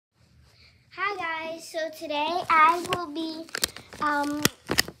guys, so today I will be, I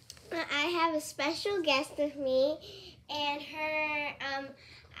have a special guest with me, and her,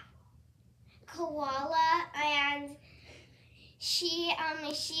 koala, and she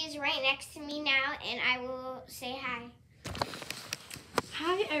is right next to me now, and I will say hi.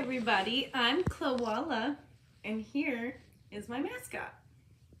 Hi everybody, I'm Koala, and here is my mascot.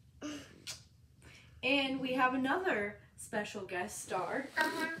 And we have another special guest star.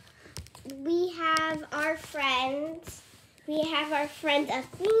 We have our friends. We have our friend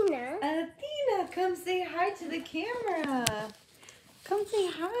Athena. Athena, come say hi to the camera. Come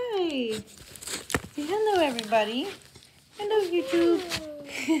say hi. Say hello everybody. Hello YouTube.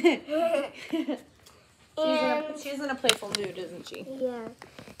 She's in a playful mood, isn't she? Yeah.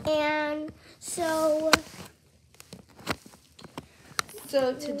 And so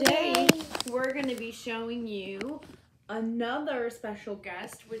today we're going to be showing you another special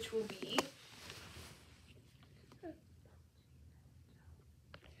guest, which will be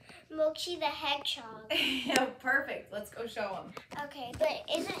Mochi the Hedgehog. Yeah, perfect. Let's go show him. Okay, but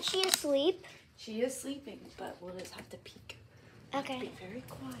isn't she asleep? She is sleeping, but we'll just have to peek. Okay. Be very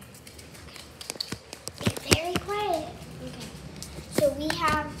quiet. Be very quiet. Okay. So we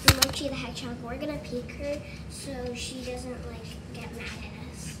have Mochi the Hedgehog. We're gonna peek her so she doesn't get mad at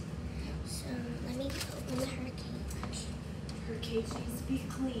us. So let me open her cage. Her cage needs to be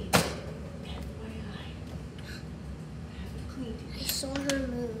clean. FYI. Have it cleaned. I saw her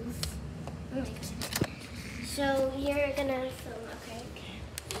move. Oh my God. So you're gonna film, okay?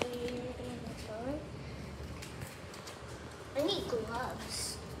 So you're gonna film. I need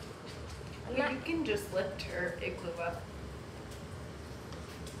gloves. You can just lift her igloo up.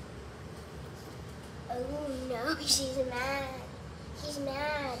 Oh no, she's mad. She's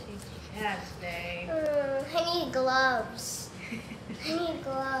mad. She's mad today. I need gloves. I need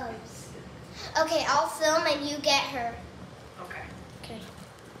gloves. Okay, I'll film and you get her. Okay. Okay.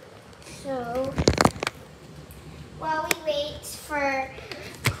 So, while we wait for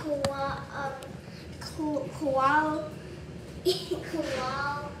Koali,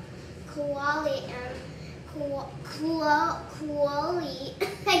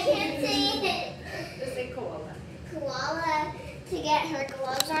 I can't say it. Just say koala. Koala to get her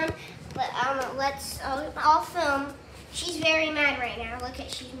gloves on, but I'll film. She's very mad right now. Look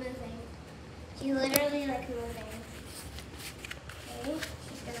at, she's moving. She's literally moving. Okay,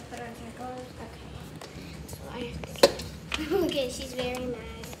 she's gonna put on her gloves. Okay, so I have to. Okay, she's very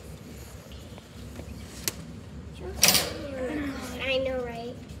mad. I know,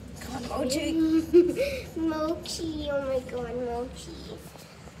 right? Come on, Mochi. Mochi, oh my God, Mochi.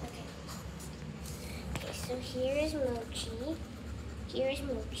 Okay. Okay, so here is Mochi. Here's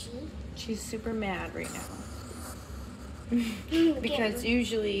Mochi. She's super mad right now. Because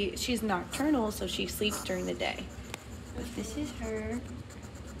usually she's nocturnal, so she sleeps during the day. But this is her.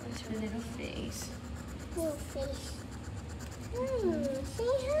 That's her little face. Little face. Say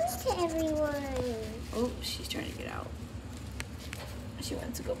hi to everyone. Oh, she's trying to get out. She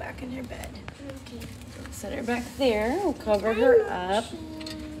wants to go back in her bed. Okay. Set her back there. We'll cover her up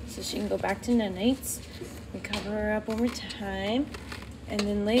so she can go back to nights. We cover her up over time. And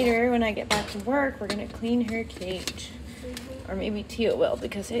then later, when I get back to work, we're going to clean her cage. Or maybe Tia will,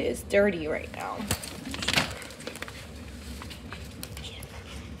 because it is dirty right now.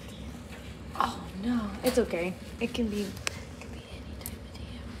 Oh, no. It's okay. It can be any time of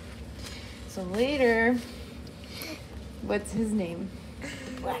day. So later, what's his name?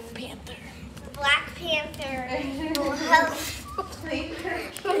 Black Panther. Black Panther will help clean her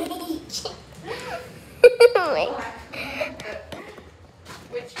cage.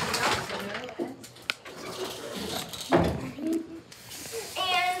 Which you also know as.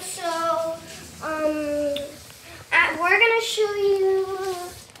 And so, we're gonna show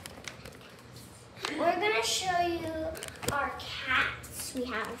you our cats we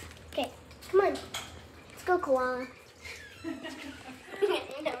have. Okay, come on, let's go, Koala.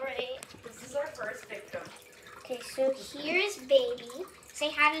 I know, right? This is our first victim. Okay, so here's Baby. Say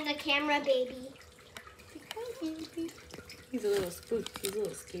hi to the camera, Baby. Hi, baby. He's a little spooked. He's a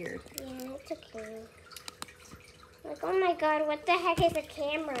little scared. Yeah, it's okay. Like, oh my God, what the heck is a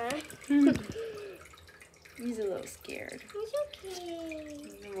camera? He's a little scared. It's okay.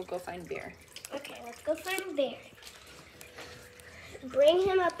 And then we'll go find Bear. Okay, let's go find Bear. Bring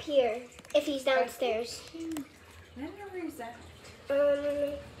him up here if he's downstairs. I don't know where he's at.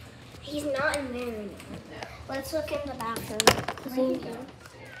 He's not in there anymore. No. Let's look in the bathroom.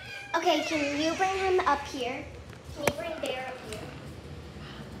 Okay, can you bring him up here? Can you bring Bear up here?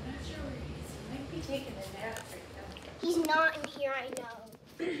 I'm not sure where he is. He might be taking a nap right now. He's not in here, I know.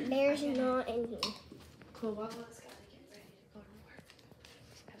 Bear's not in here. Koala's gotta get ready to go to work.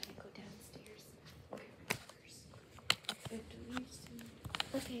 She's gotta go downstairs.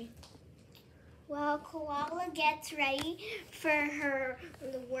 Okay. Well, Koala gets ready for her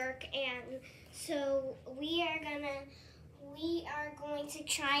work, and so we are going to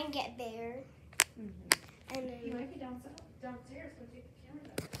try and get Bear. Mm-hmm. And then, You might be downstairs. Go take the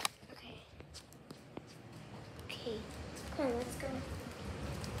camera back. okay. Okay. Come on, let's go.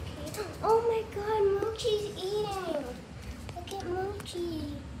 Okay. Oh my God, Mochi's eating. Look at Mochi.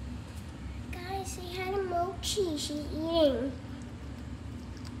 Guys, say hi to Mochi. She's eating.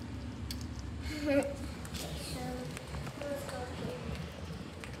 Okay, so let's go here.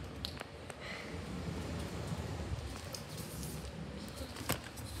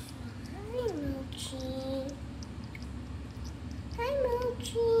 Hi, Mochi. Hi,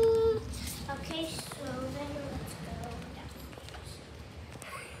 Mochi. Okay, so then let's go downstairs.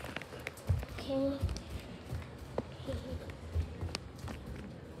 Okay.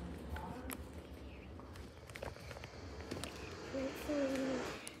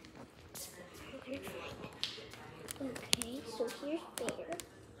 Okay, so here's Bear.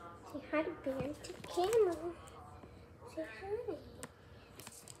 Say hi to Bear to the camera. Say hi.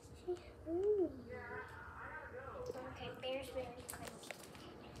 Say hi. Okay, Bear's very cranky.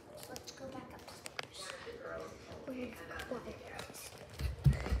 So let's go back upstairs. Where Koala is.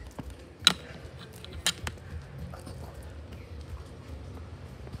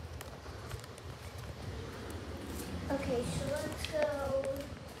 Okay, so let's go.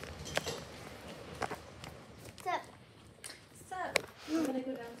 What's up? What's up? I'm gonna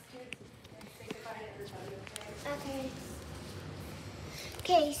go downstairs and say goodbye to everybody, okay?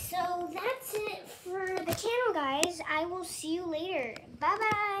 Okay, so that's it for the channel, guys. I will see you later.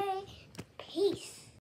 Bye-bye. Peace.